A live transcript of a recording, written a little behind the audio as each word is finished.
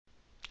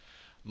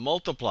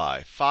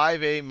multiply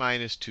 5a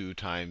minus 2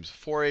 times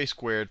 4a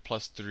squared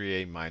plus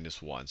 3a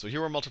minus 1. So here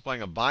we're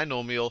multiplying a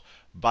binomial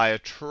by a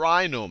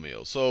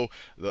trinomial. So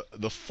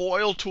the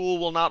FOIL tool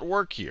will not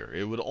work here.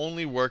 It would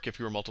only work if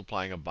you were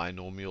multiplying a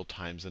binomial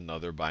times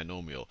another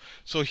binomial.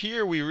 So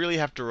here we really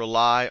have to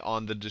rely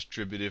on the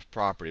distributive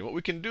property. What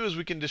we can do is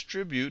we can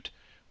distribute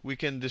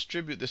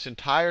this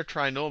entire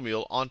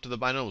trinomial onto the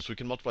binomial. So we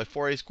can multiply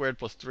 4a squared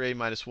plus 3a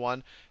minus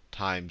 1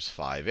 times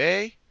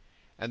 5a.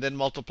 And then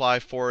multiply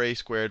 4a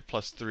squared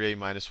plus 3a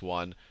minus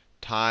 1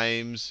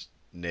 times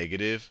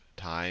negative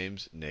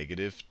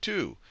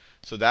 2.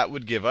 So that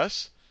would give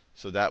us,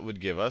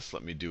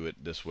 let me do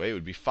it this way, it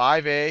would be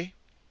 5a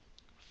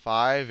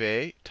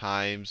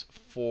times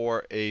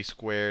 4a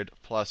squared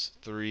plus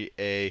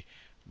 3a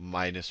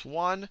minus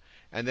 1.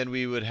 And then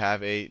we would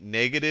have a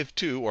negative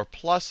 2 or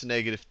plus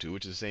negative 2,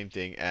 which is the same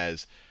thing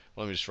as,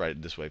 well, let me just write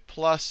it this way,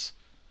 plus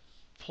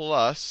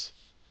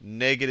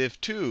negative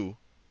 2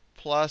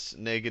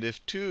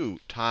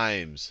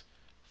 times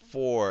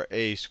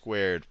 4a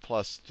squared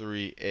plus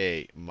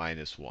 3a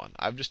minus 1.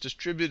 I've just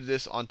distributed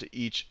this onto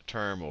each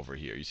term over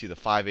here. You see the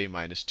 5a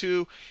minus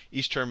 2.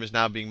 Each term is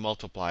now being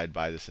multiplied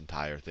by this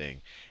entire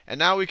thing. And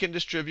now we can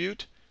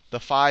distribute the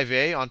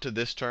 5a onto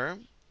this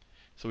term.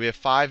 So we have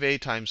 5a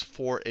times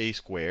 4a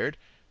squared.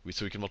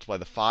 So we can multiply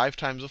the 5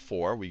 times the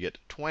 4. We get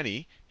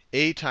 20.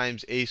 A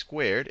times a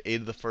squared, a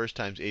to the first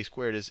times a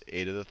squared is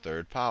a to the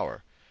third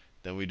power.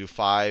 Then we do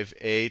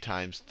 5a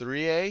times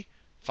 3a.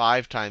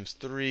 5 times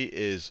 3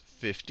 is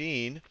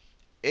 15.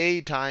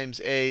 A times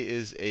a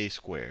is a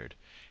squared.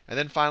 And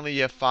then finally,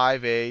 you have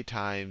 5a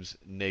times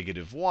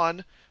negative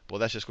 1. Well,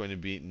 that's just going to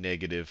be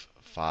negative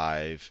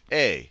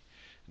 5a.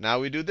 Now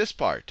we do this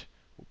part.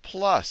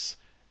 Plus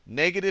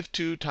negative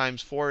 2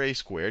 times 4a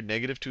squared.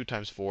 Negative 2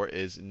 times 4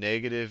 is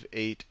negative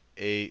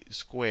 8a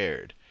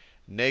squared.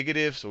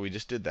 Negative, so we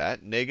just did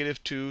that.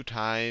 Negative 2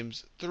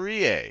 times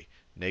 3a.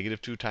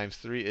 Negative 2 times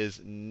 3 is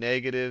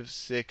negative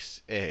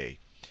 6a.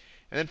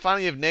 And then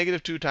finally, you have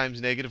negative 2 times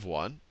negative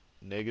 1.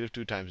 Negative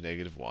 2 times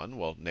negative 1.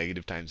 Well,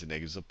 negative times a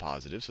negative is a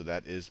positive, so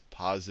that is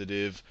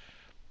positive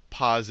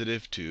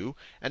 2.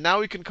 And now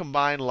we can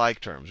combine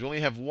like terms. We only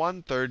have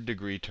one third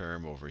degree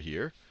term over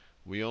here.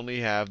 We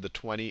only have the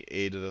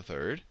 20a to the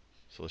third.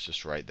 So let's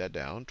just write that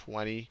down,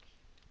 20a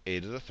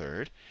to the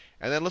third.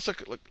 And then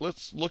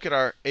let's look at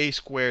our a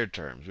squared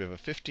terms. We have a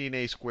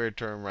 15a squared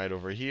term right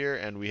over here,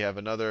 and we have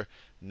another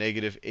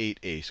negative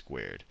 8a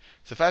squared.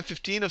 So if I have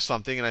 15 of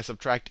something and I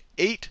subtract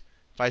 8,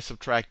 if I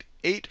subtract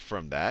 8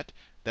 from that,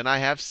 then I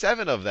have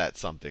 7 of that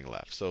something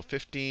left. So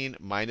 15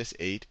 minus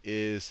 8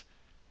 is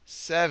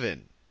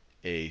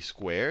 7a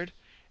squared.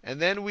 And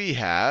then we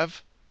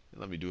have,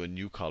 let me do a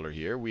new color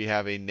here, we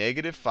have a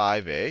negative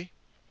 5a.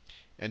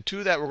 And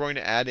to that, we're going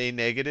to add a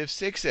negative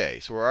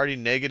 6a. So we're already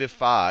negative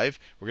 5.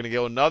 We're going to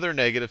go another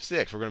negative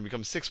 6. We're going to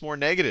become 6 more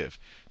negative.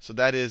 So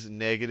that is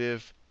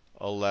negative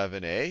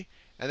 11a.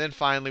 And then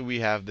finally, we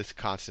have this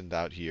constant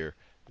out here,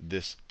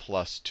 this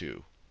plus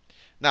 2.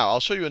 Now, I'll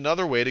show you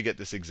another way to get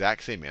this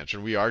exact same answer.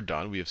 And we are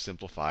done. We have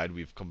simplified.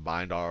 We've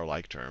combined all our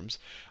like terms.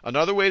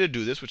 Another way to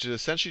do this, which is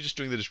essentially just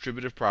doing the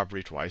distributive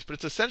property twice, but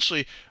it's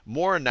essentially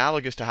more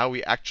analogous to how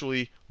we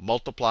actually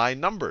multiply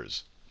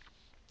numbers.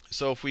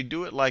 So if we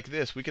do it like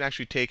this, we can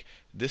actually take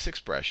this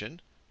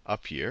expression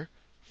up here,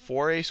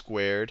 4a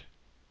squared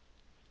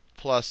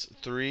plus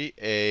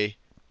 3a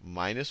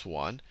minus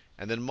 1,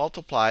 and then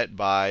multiply it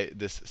by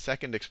this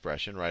second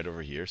expression right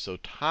over here. So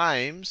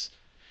times,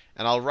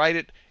 and I'll write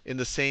it in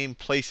the same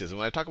places. And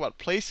when I talk about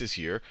places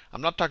here, I'm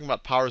not talking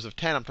about powers of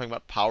 10. I'm talking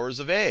about powers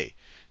of a.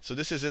 So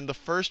this is in the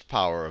first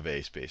power of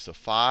a space. So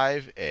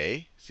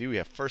 5a, see, we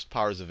have first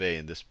powers of a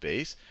in this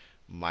space,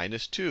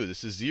 minus 2.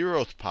 This is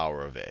 0th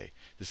power of a.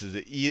 This is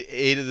the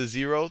a to the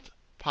 0th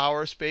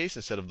power space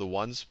instead of the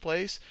 1's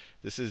place.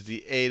 This is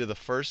the a to the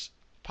first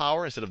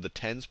power instead of the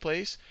 10's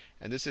place.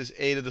 And this is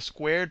a to the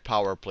squared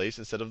power place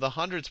instead of the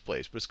hundreds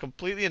place. But it's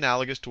completely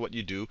analogous to what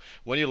you do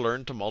when you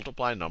learn to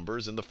multiply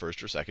numbers in the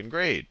first or second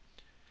grade.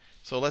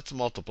 So let's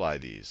multiply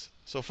these.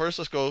 So first,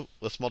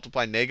 let's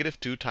multiply negative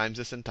 2 times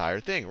this entire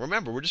thing.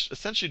 Remember, we're just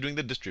essentially doing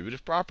the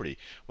distributive property.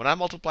 When I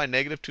multiply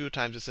negative 2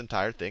 times this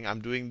entire thing,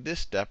 I'm doing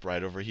this step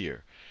right over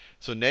here.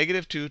 So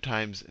negative 2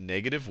 times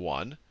negative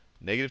 1.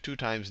 Negative 2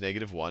 times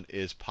negative 1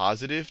 is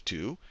positive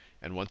 2.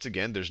 And once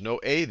again, there's no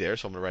a there,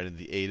 so I'm going to write in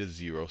the a to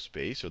 0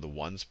 space, or the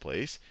 1's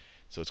place.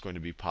 So it's going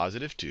to be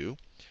positive 2.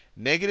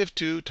 Negative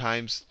 2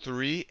 times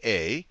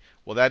 3a,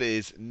 well, that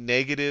is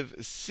negative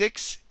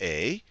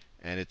 6a.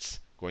 And it's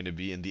going to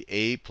be in the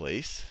a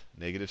place,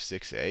 negative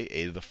 6a,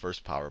 a to the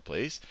first power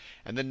place.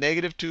 And then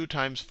negative 2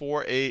 times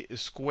 4a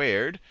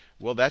squared,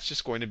 well, that's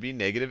just going to be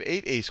negative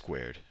 8a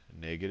squared.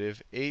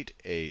 Negative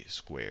 8a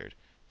squared.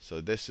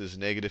 So this is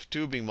negative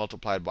 2 being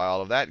multiplied by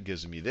all of that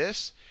gives me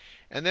this.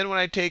 And then when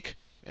I take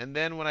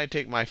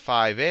my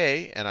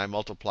 5a and I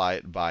multiply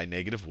it by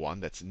negative 1,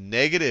 that's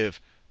negative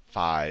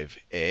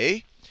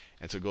 5a.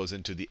 And so it goes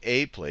into the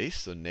a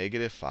place, so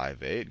negative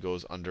 5a. It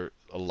goes under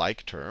a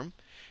like term.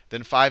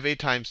 Then 5a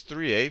times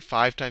 3a.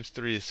 5 times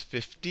 3 is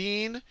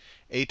 15.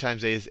 A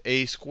times a is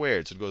a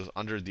squared. So it goes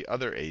under the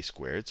other a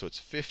squared. So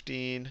it's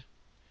 15a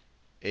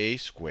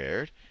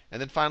squared. And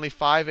then finally,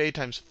 5a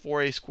times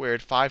 4a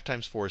squared. 5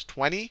 times 4 is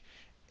 20.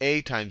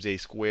 A times a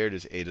squared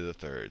is a to the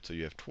third. So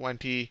you have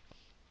 20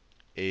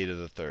 a to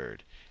the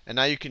third. And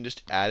now you can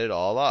just add it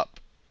all up.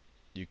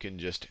 You can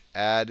just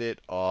add it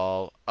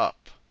all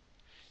up.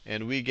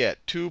 And we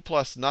get 2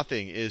 plus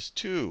nothing is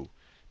 2.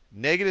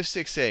 Negative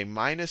 6a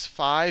minus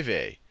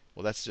 5a.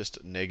 Well, that's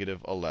just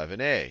negative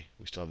 11a.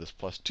 We still have this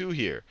plus 2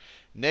 here.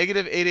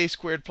 Negative 8a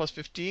squared plus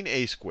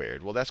 15a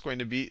squared. Well, that's going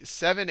to be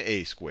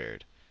 7a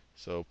squared.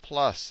 So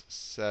plus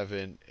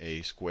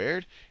 7a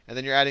squared. And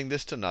then you're adding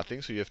this to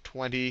nothing. So you have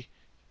 20a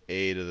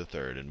to the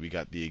third. And we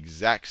got the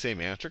exact same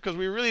answer because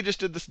we really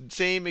just did the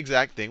same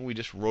exact thing. We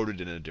just wrote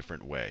it in a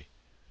different way.